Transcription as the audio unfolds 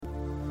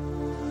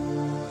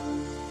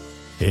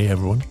Hey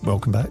everyone,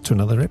 welcome back to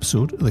another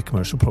episode of the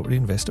Commercial Property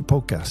Investor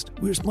Podcast,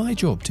 where it's my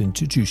job to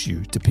introduce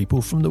you to people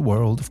from the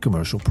world of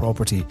commercial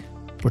property.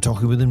 We're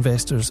talking with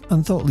investors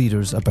and thought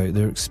leaders about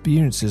their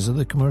experiences of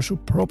the commercial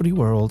property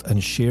world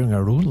and sharing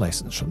our own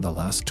lessons from the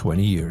last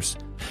 20 years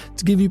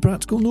to give you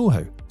practical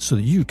know-how so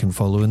that you can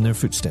follow in their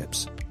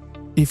footsteps.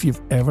 If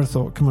you've ever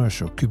thought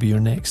commercial could be your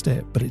next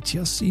step, but it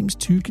just seems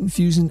too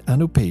confusing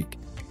and opaque,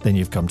 then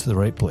you've come to the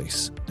right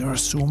place. There are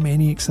so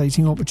many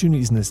exciting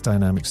opportunities in this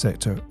dynamic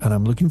sector, and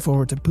I'm looking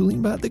forward to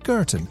pulling back the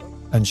curtain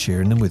and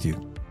sharing them with you.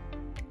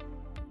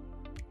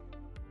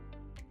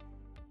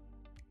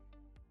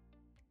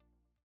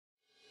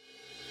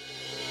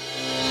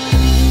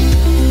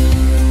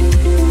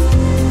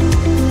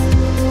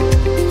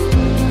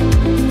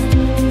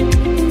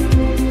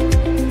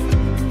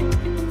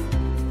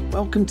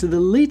 Welcome to the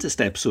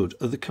latest episode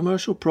of the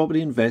Commercial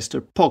Property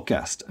Investor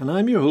Podcast, and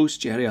I'm your host,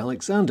 Jerry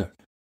Alexander.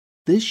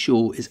 This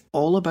show is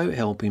all about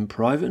helping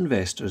private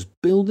investors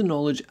build the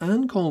knowledge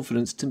and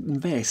confidence to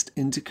invest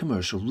into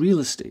commercial real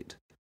estate.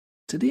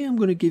 Today I'm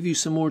going to give you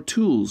some more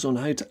tools on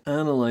how to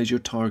analyse your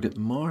target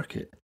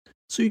market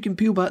so you can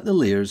peel back the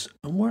layers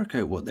and work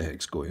out what the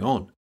heck's going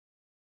on.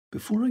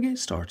 Before I get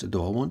started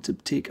though, I want to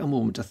take a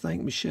moment to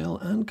thank Michelle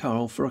and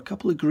Carl for a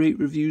couple of great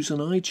reviews on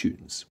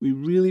iTunes. We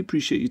really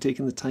appreciate you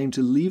taking the time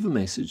to leave a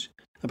message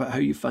about how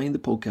you find the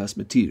podcast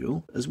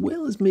material, as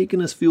well as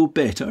making us feel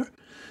better.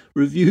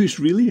 Reviews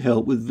really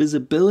help with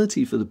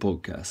visibility for the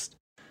podcast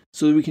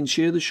so that we can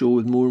share the show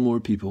with more and more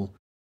people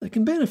that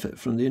can benefit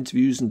from the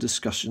interviews and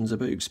discussions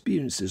about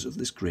experiences of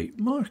this great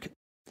market.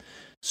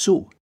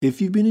 So,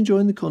 if you've been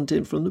enjoying the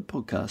content from the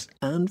podcast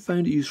and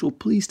found it useful,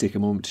 please take a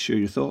moment to share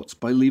your thoughts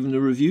by leaving a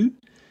review.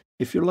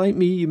 If you're like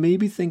me, you may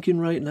be thinking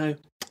right now,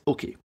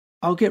 okay,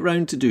 I'll get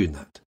round to doing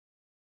that.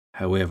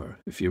 However,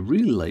 if you're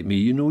really like me,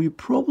 you know you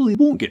probably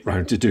won't get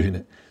round to doing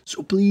it.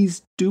 So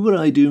please do what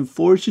I do and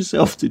force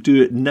yourself to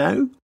do it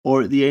now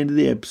or at the end of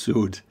the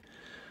episode.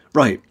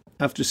 Right,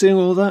 after saying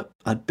all that,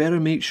 I'd better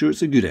make sure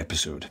it's a good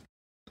episode.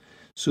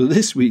 So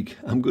this week,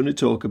 I'm going to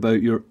talk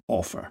about your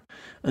offer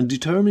and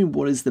determine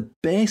what is the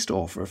best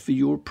offer for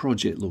your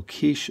project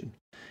location.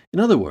 In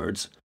other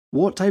words,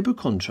 what type of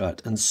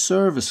contract and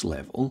service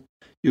level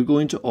you're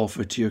going to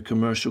offer to your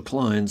commercial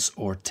clients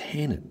or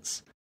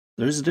tenants.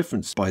 There is a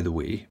difference, by the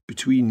way,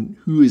 between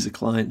who is a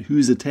client, who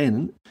is a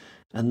tenant,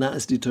 and that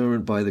is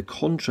determined by the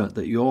contract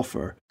that you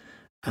offer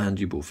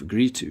and you both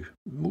agree to.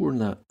 More on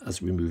that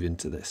as we move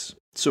into this.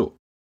 So,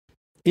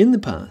 in the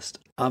past,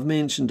 I've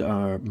mentioned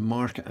our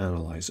market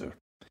analyzer,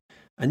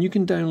 and you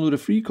can download a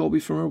free copy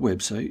from our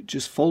website.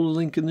 Just follow the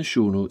link in the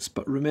show notes,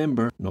 but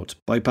remember not to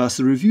bypass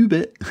the review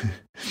bit.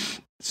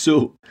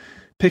 So,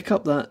 pick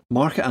up that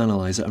market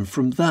analyzer, and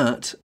from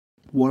that,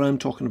 what I'm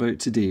talking about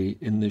today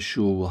in this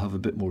show will have a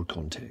bit more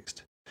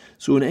context.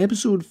 So in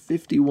episode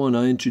 51,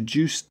 I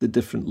introduced the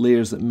different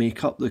layers that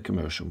make up the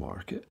commercial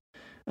market.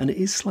 And it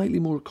is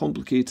slightly more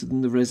complicated than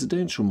the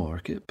residential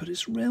market, but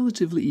it's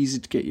relatively easy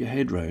to get your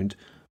head round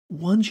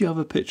once you have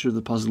a picture of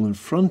the puzzle in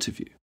front of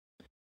you.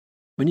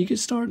 When you get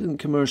started in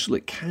commercial,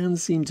 it can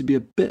seem to be a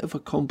bit of a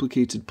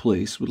complicated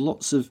place with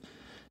lots of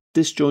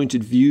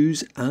disjointed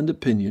views and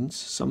opinions,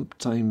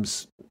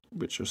 sometimes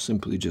which are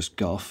simply just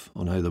guff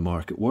on how the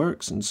market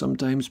works, and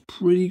sometimes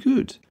pretty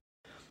good.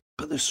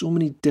 But there's so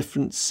many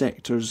different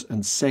sectors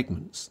and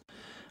segments.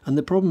 And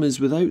the problem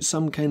is, without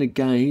some kind of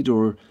guide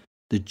or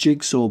the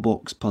jigsaw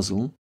box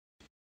puzzle,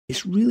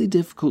 it's really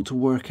difficult to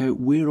work out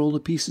where all the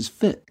pieces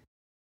fit.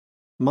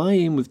 My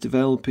aim with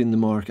developing the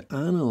market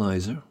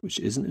analyzer, which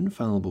isn't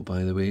infallible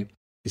by the way,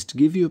 is to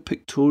give you a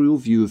pictorial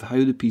view of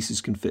how the pieces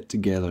can fit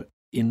together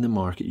in the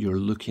market you're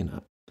looking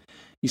at.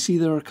 You see,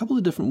 there are a couple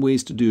of different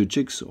ways to do a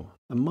jigsaw,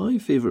 and my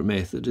favourite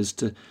method is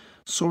to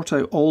sort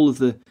out all of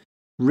the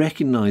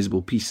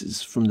recognisable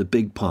pieces from the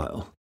big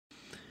pile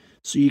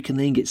so you can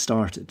then get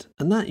started.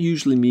 And that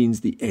usually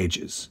means the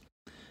edges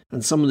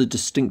and some of the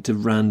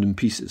distinctive random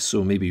pieces,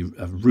 so maybe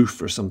a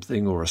roof or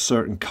something or a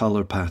certain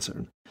colour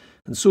pattern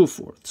and so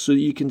forth, so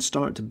you can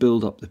start to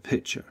build up the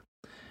picture.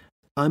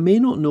 I may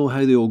not know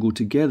how they all go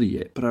together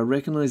yet, but I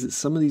recognise that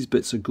some of these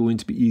bits are going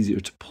to be easier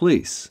to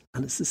place,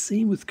 and it's the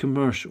same with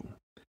commercial.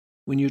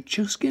 When you're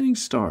just getting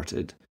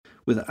started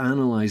with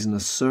analysing a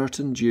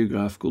certain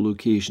geographical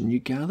location, you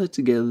gather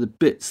together the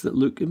bits that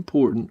look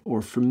important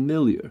or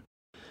familiar.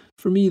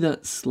 For me,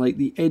 that's like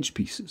the edge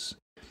pieces,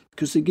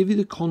 because they give you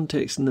the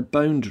context and the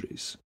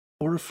boundaries,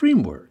 or a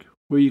framework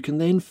where you can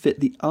then fit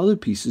the other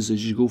pieces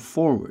as you go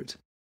forward.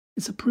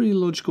 It's a pretty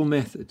logical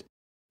method.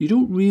 You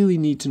don't really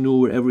need to know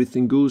where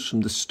everything goes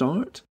from the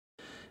start,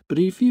 but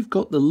if you've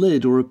got the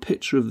lid or a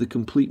picture of the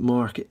complete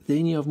market,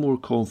 then you have more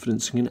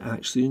confidence and can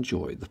actually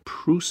enjoy the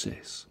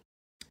process.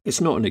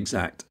 It's not an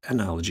exact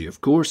analogy, of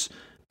course,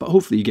 but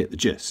hopefully you get the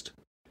gist.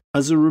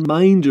 As a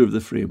reminder of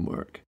the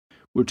framework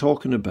we're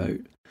talking about,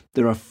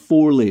 there are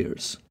 4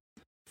 layers.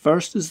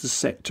 First is the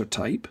sector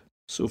type.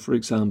 So for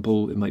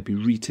example, it might be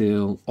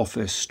retail,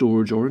 office,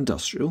 storage or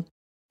industrial.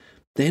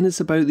 Then it's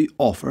about the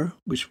offer,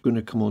 which we're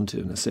going to come on to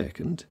in a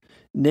second.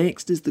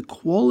 Next is the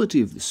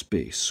quality of the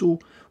space. So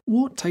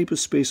what type of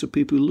space are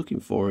people looking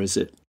for? Is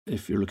it,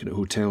 if you're looking at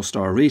hotel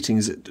star rating,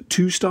 is it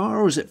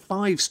 2-star or is it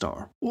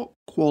 5-star? What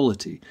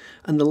quality?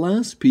 And the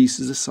last piece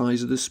is the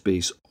size of the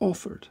space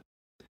offered.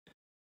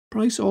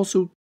 Price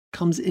also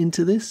comes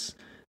into this,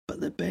 but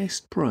the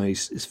best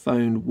price is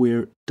found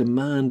where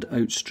demand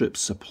outstrips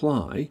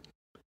supply,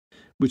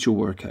 which you'll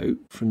work out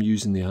from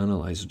using the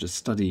analyzer to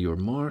study your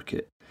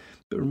market.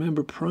 But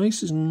remember,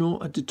 price is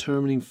not a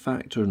determining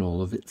factor in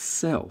all of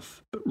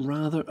itself, but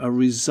rather a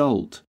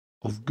result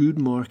of good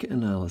market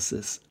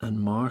analysis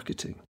and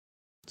marketing.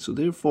 So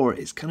therefore,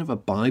 it's kind of a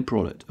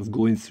byproduct of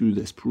going through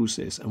this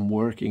process and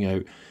working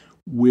out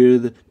where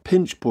the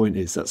pinch point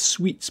is, that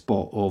sweet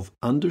spot of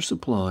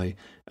undersupply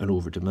and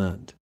over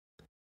demand.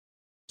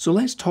 So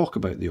let's talk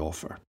about the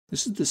offer.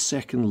 This is the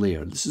second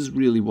layer. This is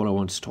really what I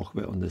want to talk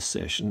about on this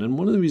session. And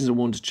one of the reasons I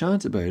want to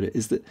chat about it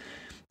is that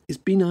it's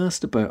been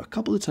asked about a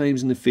couple of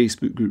times in the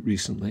Facebook group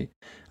recently,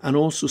 and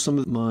also some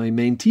of my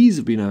mentees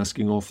have been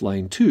asking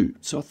offline too,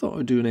 so I thought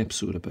I'd do an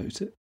episode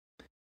about it.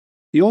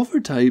 The offer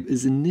type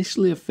is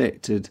initially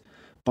affected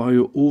by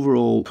your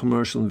overall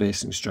commercial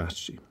investing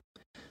strategy.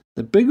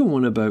 The bigger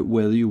one about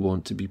whether you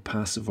want to be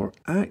passive or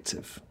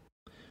active.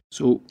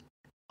 So,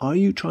 are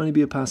you trying to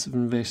be a passive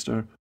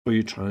investor or are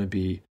you trying to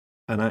be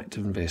an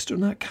active investor?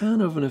 And that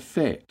can have an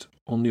effect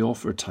on the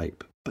offer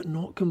type, but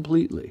not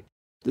completely.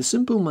 The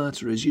simple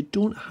matter is you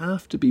don't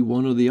have to be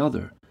one or the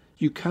other.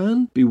 You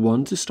can be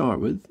one to start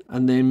with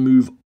and then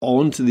move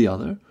on to the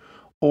other,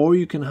 or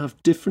you can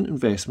have different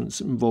investments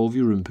that involve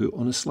your input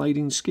on a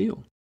sliding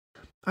scale.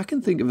 I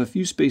can think of a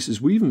few spaces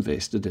we've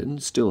invested in,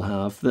 still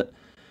have, that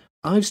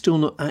I've still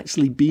not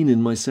actually been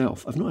in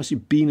myself. I've not actually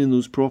been in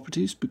those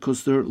properties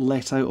because they're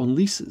let out on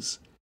leases.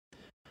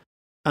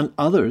 And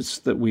others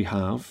that we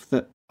have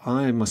that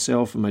I,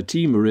 myself and my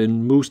team are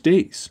in most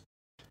days.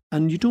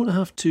 And you don't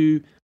have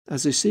to,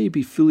 as I say,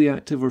 be fully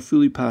active or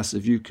fully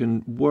passive. You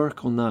can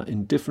work on that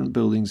in different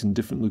buildings, in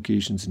different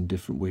locations, in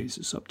different ways.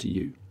 It's up to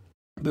you.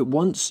 But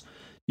once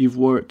you've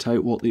worked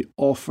out what the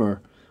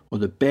offer or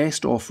the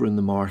best offer in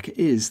the market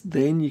is,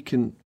 then you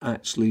can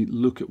actually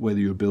look at whether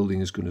your building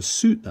is going to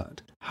suit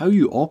that. How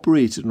you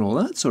operate it and all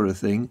that sort of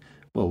thing,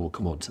 well, we'll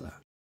come on to that.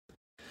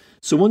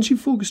 So once you've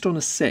focused on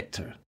a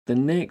sector, the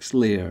next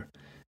layer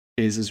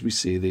is, as we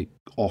say, the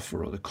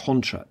offer or the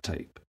contract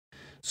type.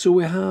 So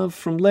we have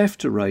from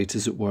left to right,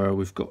 as it were,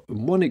 we've got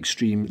in one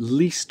extreme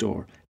leased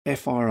or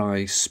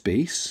FRI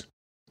space,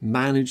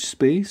 managed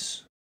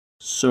space,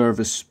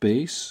 service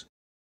space,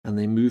 and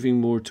then moving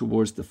more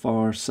towards the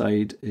far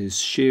side is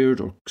shared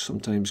or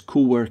sometimes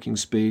co-working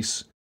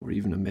space or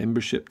even a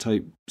membership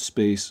type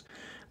space,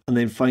 and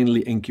then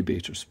finally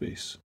incubator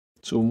space.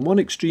 So in one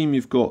extreme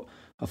you've got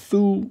a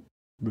full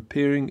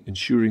repairing,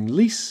 insuring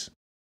lease,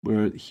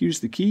 where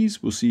here's the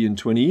keys, we'll see you in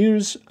 20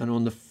 years, and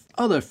on the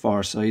other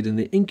far side in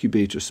the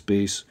incubator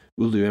space,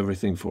 we'll do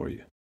everything for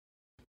you.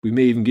 We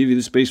may even give you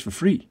the space for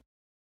free.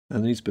 And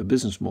there needs to be a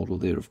business model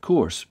there, of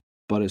course,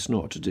 but it's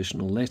not a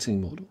traditional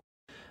letting model.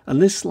 And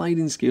this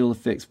sliding scale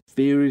affects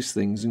various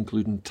things,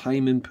 including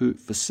time input,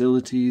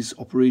 facilities,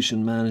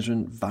 operation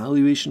management,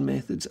 valuation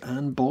methods,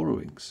 and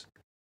borrowings.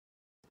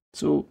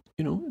 So,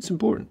 it's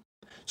important.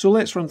 So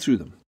let's run through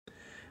them.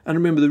 And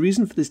remember, the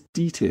reason for this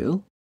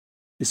detail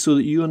is so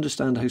that you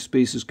understand how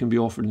spaces can be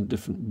offered in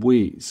different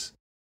ways.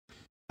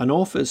 An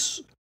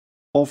office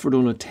offered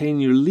on a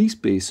 10-year lease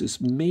basis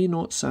may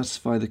not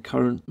satisfy the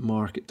current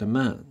market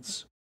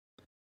demands.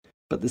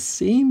 But the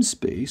same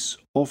space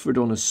offered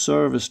on a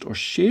serviced or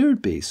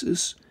shared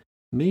basis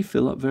may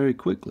fill up very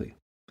quickly.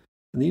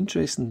 And the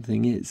interesting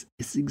thing is,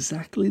 it's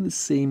exactly the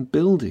same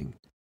building,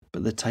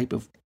 but the type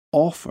of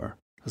offer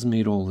has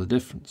made all the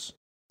difference.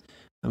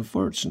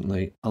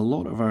 Unfortunately, a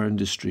lot of our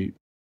industry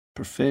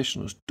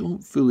professionals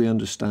don't fully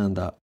understand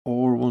that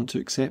or want to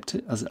accept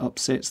it as it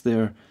upsets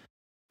their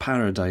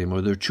paradigm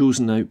or their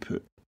chosen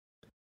output.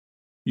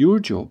 Your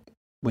job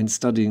when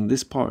studying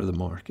this part of the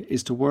market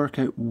is to work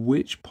out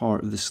which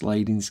part of the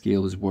sliding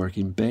scale is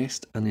working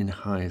best and in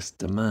highest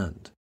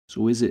demand.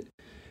 So is it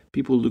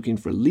people looking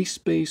for lease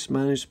space,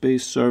 managed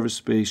space, service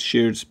space,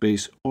 shared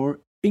space, or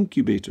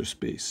incubator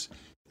space?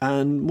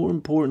 And more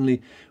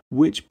importantly,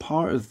 which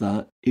part of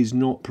that is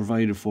not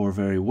provided for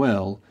very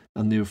well,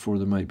 and therefore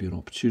there might be an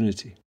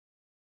opportunity.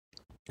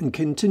 And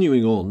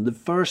continuing on, the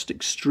first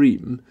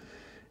extreme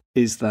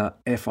is that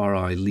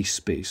FRI lease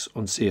space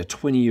on, say, a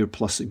 20-year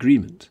plus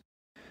agreement.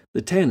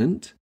 The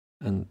tenant,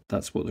 and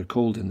that's what they're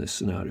called in this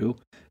scenario,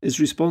 is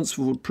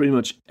responsible for pretty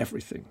much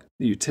everything.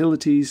 The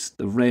utilities,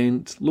 the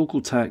rent,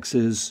 local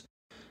taxes,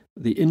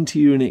 the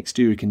interior and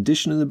exterior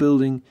condition of the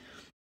building,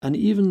 and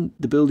even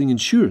the building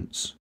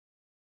insurance,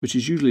 which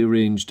is usually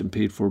arranged and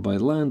paid for by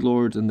the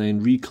landlord and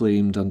then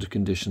reclaimed under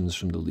conditions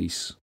from the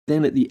lease.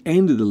 Then at the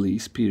end of the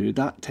lease period,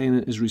 that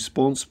tenant is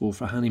responsible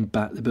for handing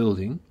back the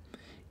building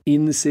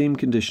in the same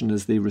condition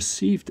as they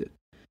received it,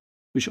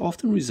 which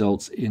often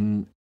results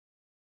in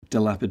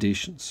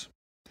dilapidations,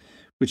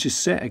 which is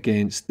set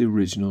against the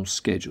original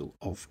schedule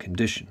of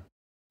condition.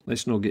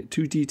 Let's not get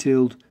too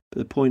detailed, But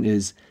the point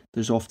is,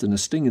 there's often a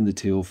sting in the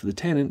tail for the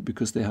tenant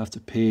because they have to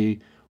pay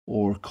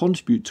or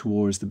contribute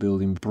towards the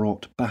building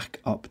brought back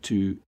up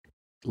to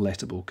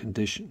lettable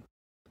condition.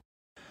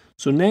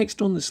 So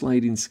next on the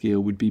sliding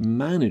scale would be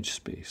managed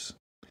space.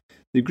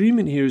 The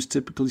agreement here is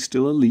typically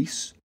still a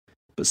lease,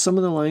 but some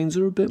of the lines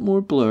are a bit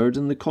more blurred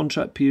and the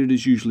contract period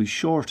is usually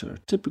shorter,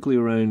 typically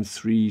around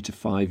 3 to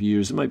 5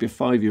 years. It might be a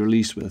 5-year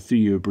lease with a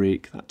 3-year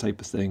break, that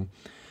type of thing.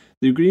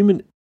 The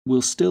agreement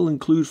will still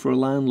include for a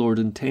landlord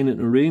and tenant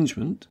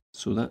arrangement,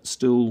 so that's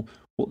still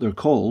what they're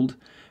called.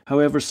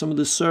 However, some of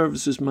the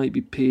services might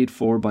be paid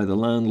for by the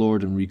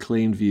landlord and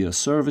reclaimed via a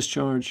service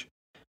charge,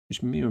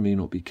 which may or may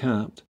not be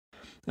capped.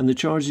 And the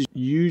charge is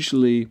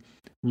usually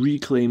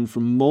reclaimed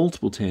from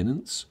multiple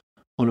tenants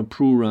on a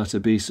pro rata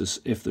basis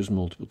if there's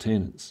multiple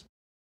tenants.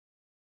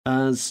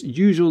 As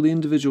usual, the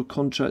individual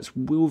contracts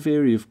will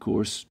vary, of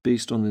course,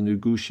 based on the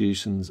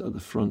negotiations at the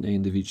front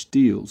end of each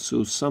deal.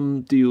 So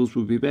some deals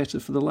will be better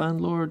for the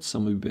landlord,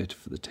 some will be better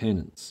for the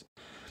tenants.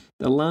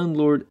 The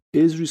landlord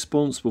is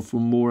responsible for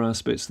more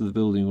aspects of the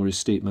building or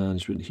estate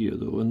management here,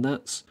 though, and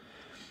that's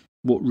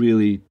what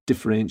really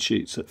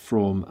differentiates it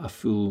from a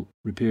full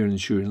repair and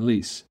insuring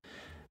lease.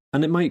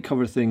 And it might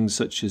cover things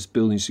such as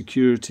building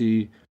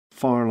security,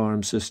 fire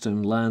alarm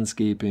system,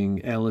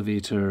 landscaping,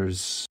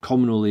 elevators,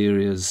 communal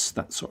areas,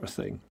 that sort of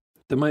thing.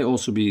 There might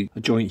also be a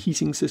joint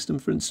heating system,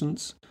 for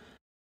instance,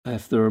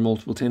 if there are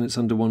multiple tenants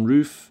under one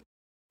roof.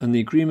 And the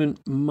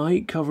agreement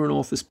might cover an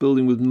office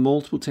building with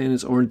multiple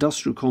tenants or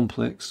industrial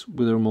complex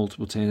where there are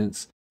multiple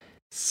tenants,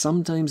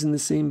 sometimes in the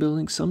same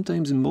building,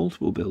 sometimes in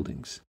multiple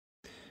buildings.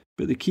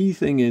 But the key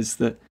thing is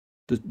that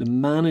the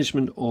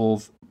management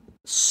of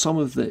some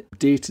of the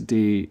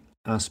day-to-day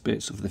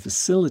aspects of the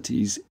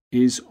facilities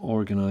is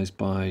organised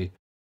by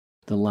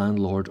the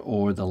landlord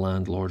or the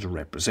landlord's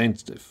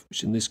representative,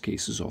 which in this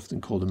case is often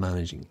called a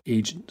managing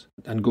agent.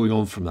 And going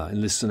on from that,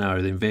 in this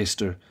scenario, the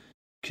investor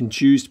can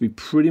choose to be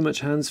pretty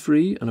much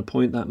hands-free and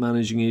appoint that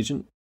managing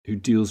agent who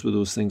deals with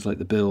those things like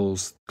the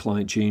bills,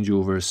 client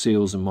changeovers,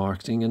 sales and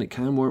marketing, and it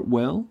can work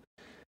well.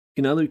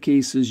 In other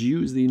cases,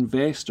 you as the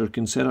investor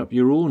can set up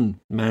your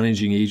own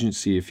managing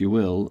agency, if you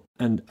will,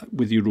 and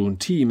with your own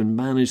team and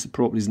manage the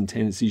properties and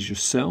tenancies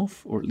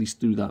yourself, or at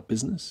least through that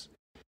business,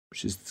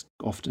 which is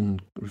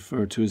often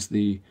referred to as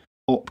the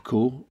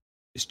OpCo.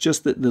 It's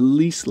just that the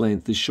lease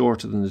length is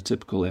shorter than the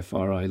typical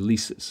FRI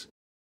leases.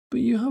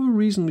 But you have a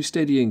reasonably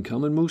steady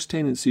income, and most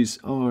tenancies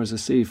are, as I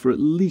say, for at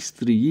least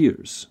 3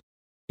 years.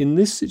 In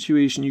this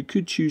situation, you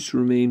could choose to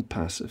remain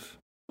passive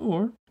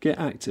or get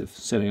active,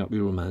 setting up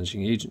your own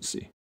managing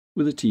agency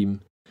with a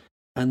team.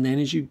 And then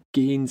as you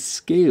gain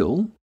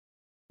scale,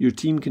 your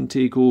team can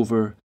take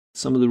over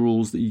some of the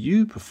roles that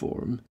you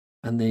perform,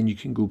 and then you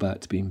can go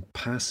back to being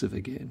passive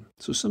again.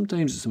 So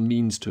sometimes it's a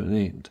means to an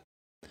end.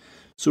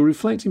 So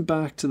reflecting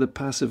back to the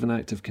passive and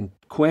active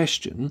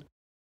question,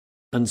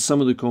 and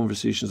some of the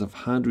conversations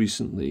I've had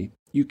recently,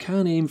 you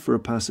can aim for a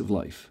passive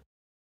life,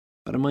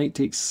 but it might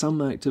take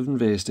some active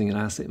investing and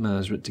asset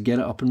management to get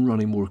it up and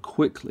running more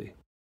quickly.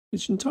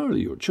 It's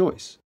entirely your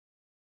choice.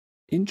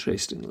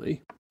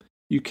 Interestingly,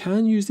 you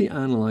can use the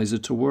analyzer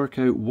to work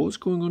out what's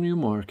going on in your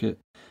market,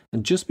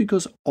 and just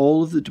because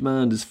all of the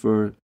demand is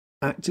for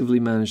actively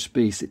managed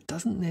space, it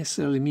doesn't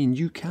necessarily mean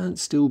you can't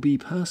still be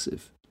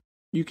passive.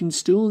 You can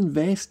still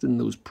invest in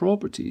those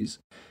properties.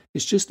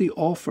 It's just the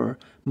offer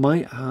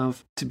might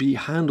have to be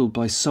handled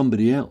by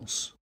somebody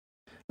else.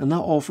 And that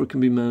offer can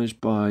be managed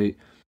by,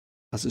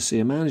 as I say,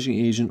 a managing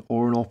agent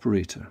or an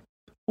operator,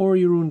 or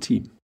your own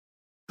team.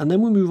 And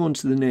then we move on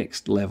to the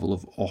next level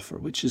of offer,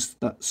 which is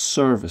that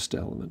serviced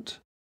element.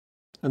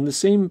 And the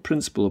same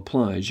principle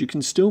applies. You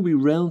can still be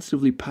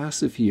relatively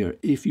passive here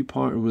if you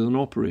partner with an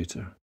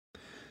operator.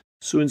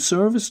 So in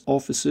serviced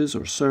offices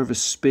or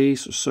service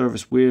space or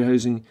service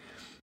warehousing,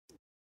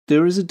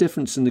 there is a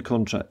difference in the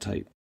contract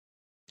type.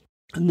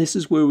 And this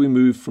is where we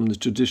move from the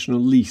traditional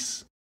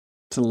lease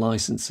to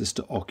licenses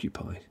to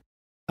occupy.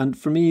 And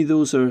for me,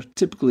 those are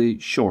typically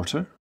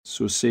shorter.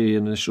 So say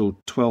an initial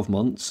 12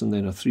 months and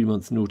then a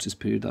 3-month notice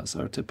period. That's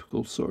our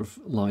typical sort of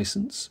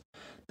license.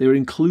 They're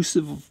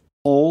inclusive of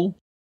all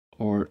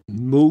or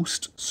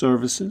most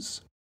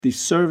services. The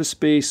service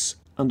space,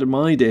 under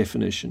my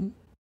definition,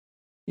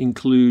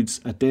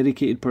 includes a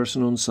dedicated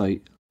person on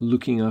site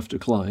looking after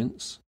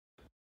clients,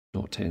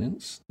 not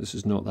tenants. This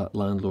is not that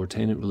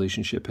landlord-tenant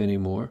relationship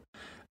anymore.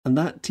 And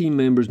that team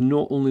member is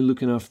not only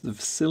looking after the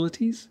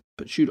facilities,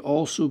 but should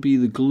also be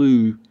the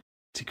glue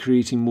to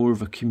creating more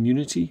of a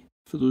community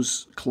for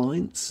those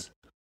clients.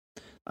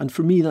 And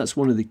for me, that's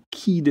one of the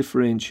key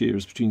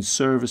differentiators between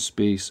service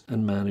space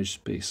and managed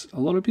space. A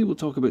lot of people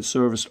talk about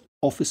service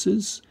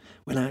offices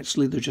when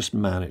actually they're just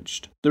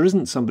managed. There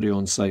isn't somebody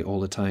on site all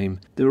the time.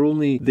 They're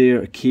only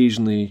there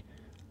occasionally,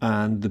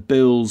 and the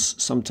bills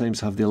sometimes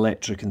have the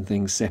electric and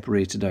things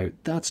separated out.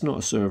 That's not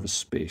a service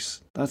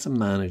space. That's a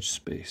managed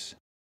space.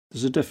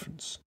 There's a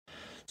difference.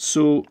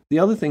 So the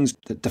other things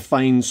that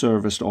define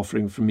serviced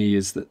offering for me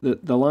is that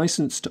the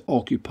license to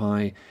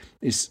occupy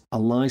is a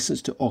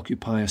license to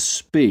occupy a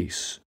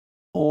space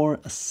or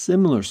a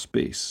similar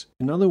space.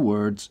 In other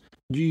words,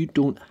 you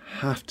don't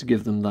have to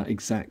give them that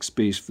exact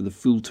space for the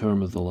full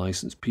term of the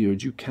license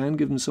period. You can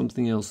give them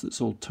something else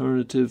that's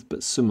alternative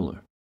but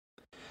similar.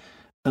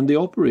 And the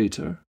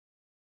operator,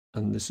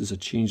 and this is a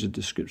change of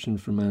description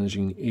for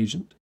managing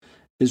agent,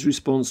 is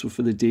responsible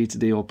for the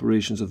day-to-day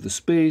operations of the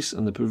space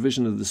and the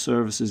provision of the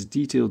services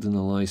detailed in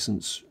the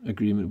license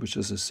agreement, which,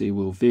 as I say,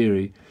 will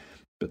vary.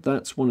 But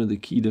that's one of the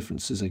key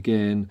differences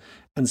again.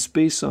 And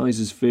space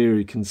sizes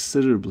vary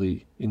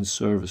considerably in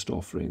serviced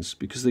offerings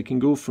because they can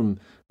go from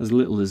as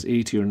little as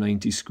 80 or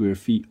 90 square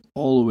feet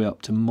all the way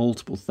up to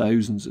multiple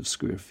thousands of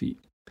square feet.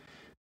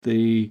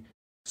 The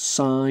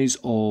size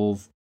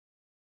of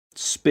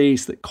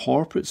space that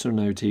corporates are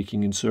now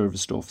taking in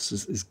serviced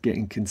offices is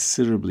getting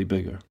considerably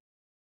bigger.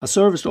 A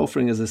serviced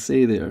offering, as I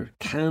say there,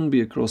 can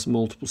be across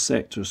multiple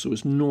sectors, so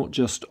it's not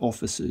just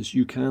offices.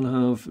 You can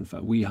have, in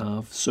fact we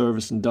have,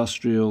 service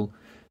industrial,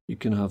 you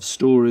can have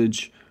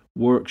storage,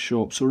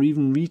 workshops, or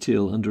even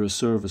retail under a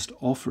serviced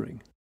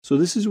offering. So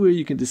this is where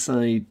you can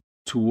decide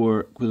to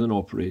work with an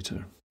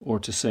operator or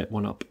to set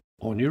one up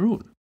on your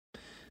own.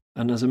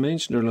 And as I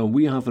mentioned earlier,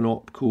 we have an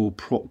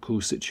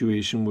OpCo-PropCo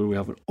situation where we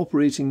have an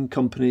operating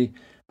company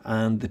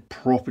and the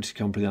property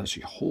company that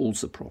actually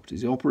holds the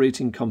properties. The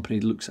operating company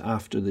looks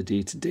after the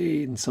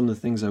day-to-day and some of the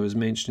things I was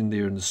mentioning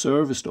there in the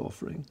serviced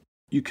offering.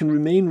 You can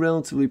remain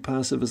relatively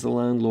passive as the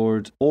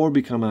landlord or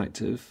become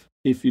active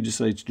if you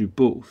decide to do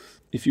both.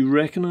 If you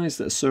recognise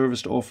that a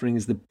serviced offering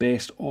is the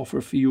best offer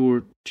for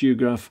your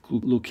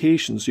geographical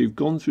location, so you've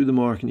gone through the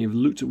market and you've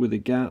looked at where the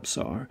gaps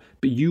are,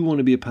 but you want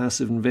to be a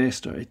passive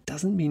investor, it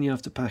doesn't mean you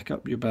have to pack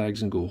up your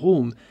bags and go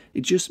home.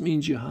 It just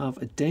means you have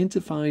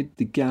identified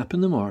the gap in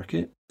the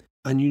market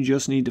and you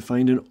just need to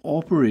find an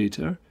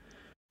operator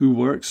who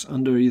works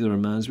under either a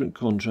management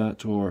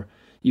contract or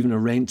even a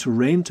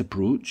rent-to-rent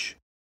approach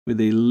where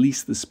they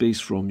lease the space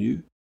from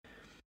you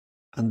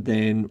and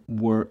then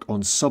work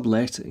on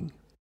subletting.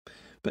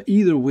 But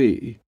either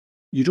way,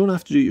 you don't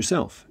have to do it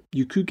yourself.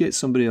 You could get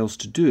somebody else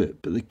to do it,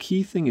 but the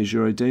key thing is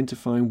you're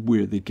identifying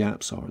where the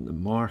gaps are in the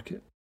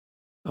market.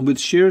 And with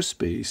share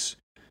space,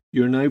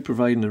 you're now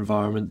providing an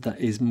environment that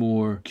is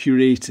more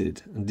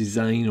curated and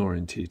design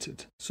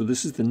orientated. So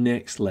this is the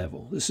next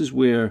level. This is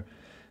where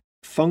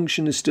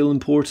function is still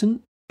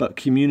important, but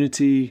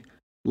community,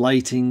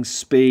 lighting,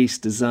 space,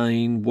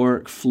 design,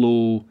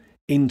 workflow,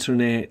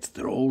 internet,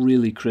 they're all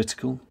really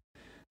critical.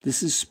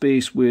 This is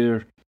space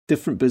where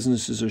different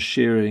businesses are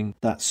sharing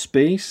that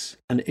space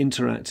and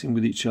interacting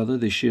with each other.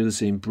 They share the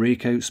same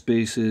breakout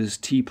spaces,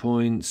 tea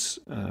points,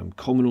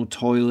 communal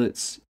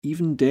toilets,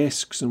 even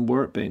desks and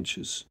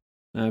workbenches.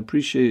 Now, I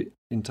appreciate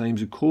in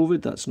times of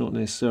COVID, that's not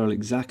necessarily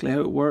exactly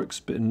how it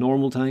works, but in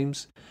normal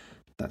times,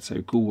 that's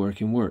how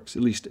co-working works,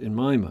 at least in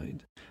my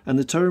mind. And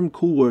the term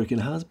co-working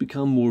has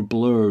become more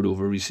blurred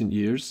over recent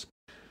years.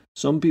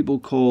 Some people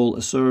call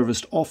a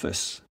serviced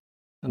office,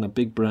 and a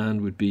big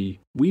brand would be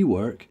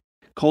WeWork,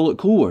 call it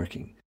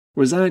co-working.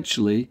 Whereas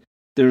actually,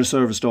 they're a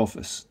serviced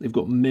office. They've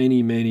got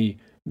many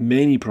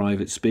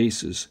private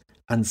spaces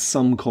and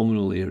some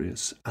communal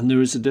areas, and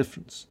there is a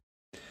difference.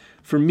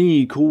 For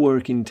me,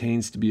 co-working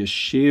tends to be a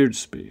shared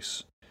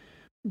space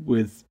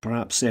with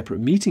perhaps separate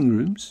meeting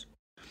rooms,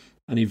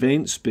 an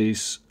event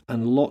space,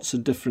 and lots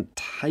of different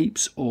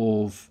types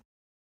of,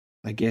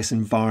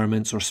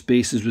 environments or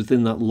spaces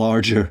within that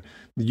larger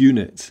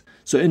unit.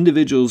 So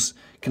individuals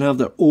can have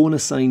their own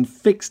assigned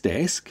fixed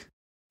desk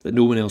that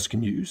no one else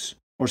can use,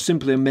 or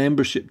simply a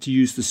membership to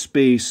use the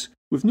space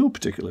with no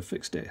particular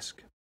fixed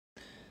desk.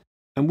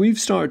 And we've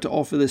started to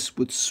offer this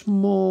with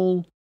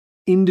small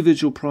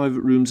individual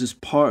private rooms as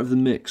part of the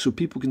mix, so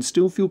people can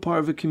still feel part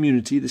of a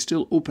community. They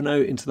still open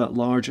out into that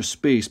larger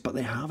space, but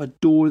they have a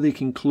door they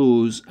can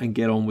close and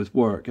get on with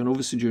work. And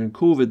obviously during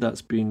COVID,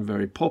 that's been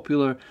very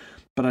popular.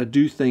 But I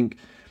do think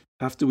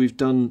after we've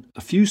done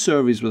a few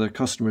surveys with our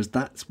customers,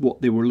 that's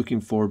what they were looking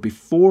for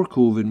before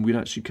COVID, and we'd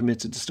actually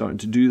committed to starting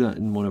to do that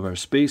in one of our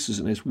spaces,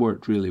 and it's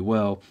worked really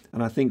well.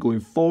 And I think going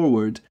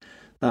forward,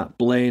 that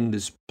blend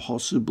is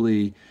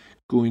possibly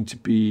going to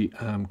be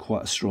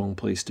quite a strong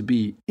place to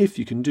be if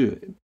you can do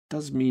it. It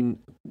does mean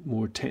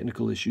more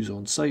technical issues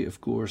on site,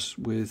 of course,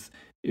 with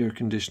air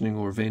conditioning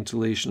or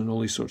ventilation and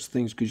all these sorts of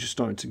things, because you're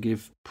starting to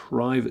give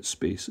private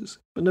spaces.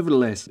 But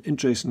nevertheless,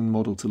 interesting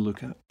model to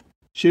look at.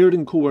 Shared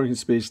and co-working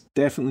space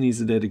definitely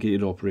needs a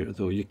dedicated operator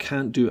though. You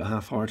can't do it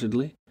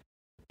half-heartedly.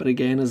 But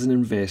again, as an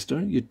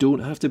investor, you don't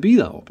have to be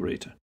that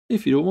operator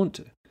if you don't want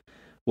to.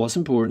 What's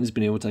important is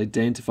being able to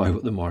identify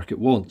what the market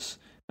wants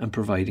and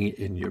providing it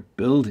in your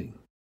building.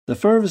 The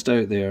furthest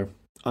out there,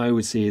 I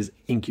would say, is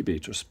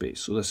incubator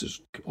space. So this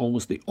is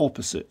almost the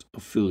opposite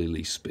of fully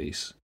leased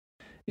space.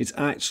 It's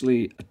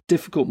actually a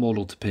difficult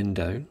model to pin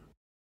down,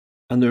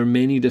 and there are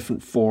many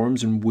different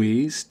forms and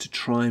ways to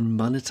try and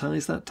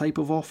monetize that type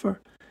of offer.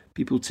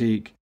 People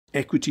take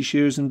equity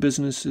shares in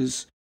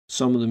businesses.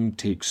 Some of them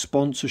take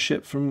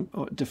sponsorship from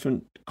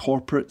different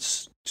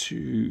corporates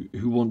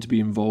who want to be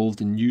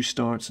involved in new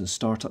starts and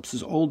startups.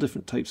 There's all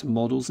different types of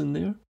models in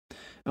there.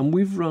 And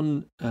we've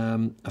run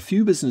a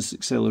few business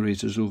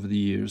accelerators over the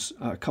years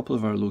at a couple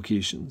of our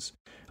locations.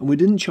 And we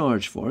didn't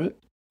charge for it,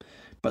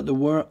 but there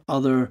were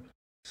other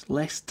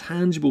less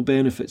tangible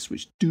benefits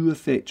which do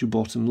affect your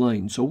bottom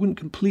line. So I wouldn't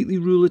completely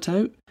rule it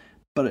out,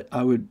 but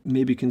I would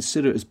maybe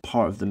consider it as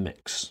part of the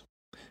mix.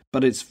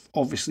 But it's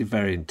obviously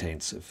very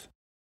intensive.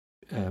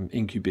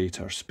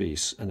 Incubator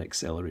space and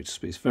accelerator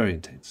space, very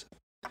intensive.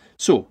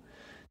 So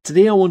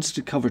today I wanted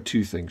to cover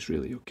two things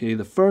really, okay?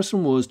 The first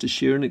one was to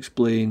share and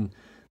explain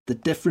the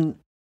different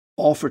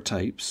offer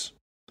types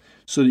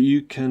so that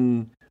you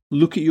can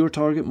look at your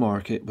target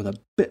market with a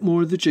bit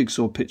more of the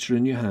jigsaw picture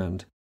in your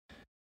hand.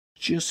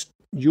 Just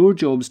your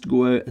job is to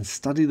go out and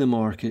study the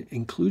market,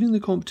 including the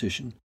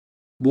competition.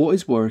 What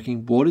is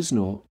working, what is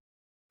not?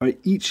 Are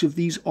each of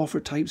these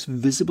offer types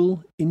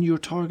visible in your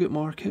target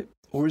market,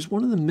 or is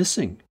one of them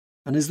missing?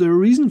 And is there a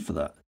reason for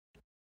that?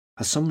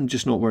 Has someone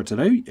just not worked it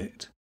out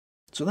yet?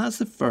 So that's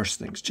the first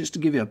thing, just to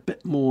give you a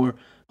bit more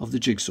of the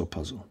jigsaw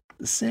puzzle.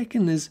 The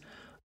second is,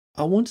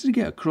 I wanted to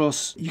get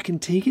across, you can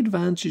take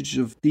advantage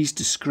of these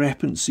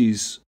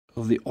discrepancies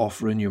of the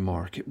offer in your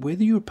market,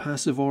 whether you're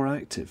passive or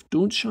active.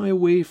 Don't shy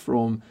away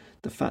from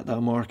the fact that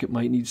a market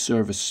might need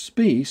service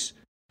space.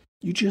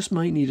 You just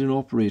might need an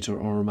operator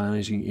or a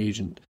managing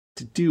agent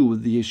to deal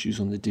with the issues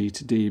on the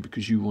day-to-day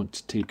because you want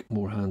to take a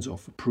more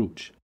hands-off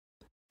approach.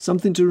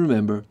 Something to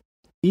remember,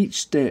 each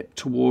step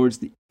towards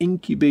the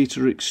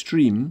incubator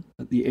extreme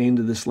at the end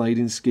of the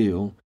sliding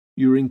scale,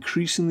 you're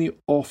increasing the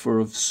offer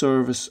of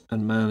service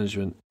and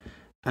management,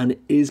 and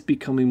it is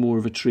becoming more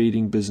of a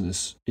trading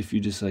business if you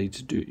decide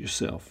to do it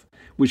yourself,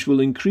 which will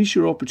increase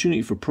your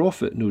opportunity for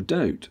profit, no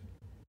doubt,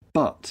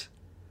 but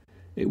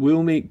it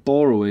will make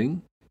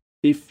borrowing,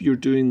 if you're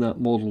doing that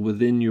model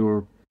within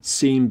your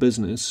same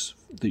business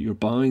that you're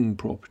buying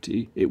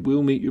property, it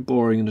will make your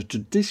borrowing in a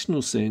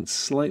traditional sense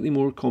slightly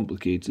more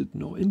complicated,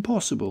 not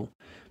impossible,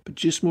 but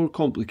just more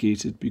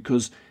complicated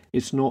because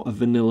it's not a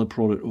vanilla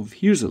product of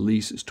here's a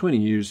lease, it's 20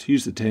 years,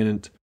 here's the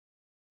tenant,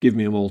 give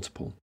me a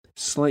multiple.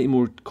 Slightly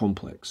more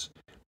complex,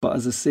 but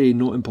as I say,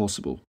 not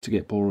impossible to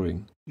get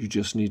borrowing. You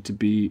just need to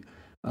be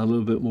a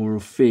little bit more au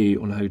fait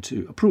on how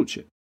to approach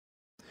it.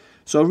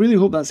 So I really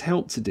hope that's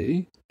helped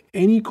today.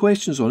 Any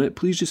questions on it,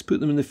 please just put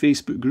them in the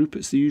Facebook group.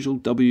 It's the usual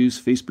W's,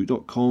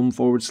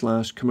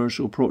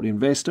 facebook.com/commercial property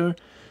investor.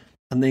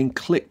 And then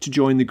click to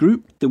join the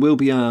group. There will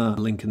be a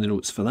link in the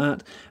notes for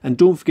that. And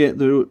don't forget,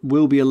 there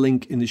will be a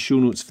link in the show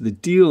notes for the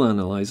Deal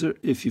Analyzer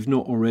if you've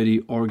not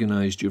already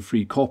organised your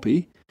free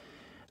copy.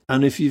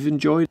 And if you've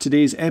enjoyed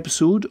today's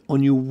episode,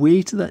 on your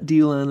way to that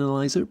Deal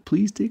Analyzer,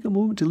 please take a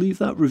moment to leave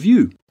that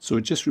review. So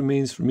it just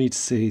remains for me to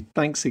say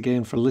thanks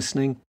again for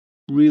listening.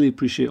 Really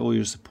appreciate all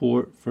your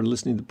support for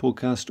listening to the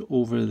podcast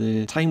over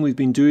the time we've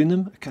been doing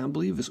them. I can't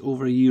believe it's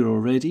over a year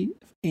already.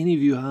 If any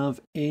of you have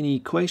any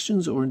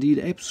questions or indeed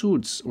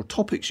episodes or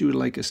topics you would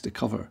like us to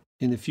cover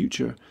in the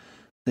future,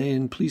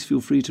 then please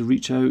feel free to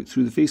reach out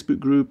through the Facebook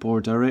group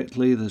or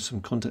directly. There's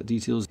some contact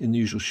details in the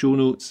usual show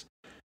notes.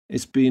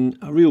 It's been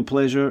a real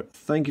pleasure.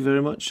 Thank you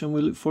very much, and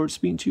we look forward to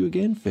speaking to you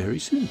again very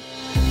soon.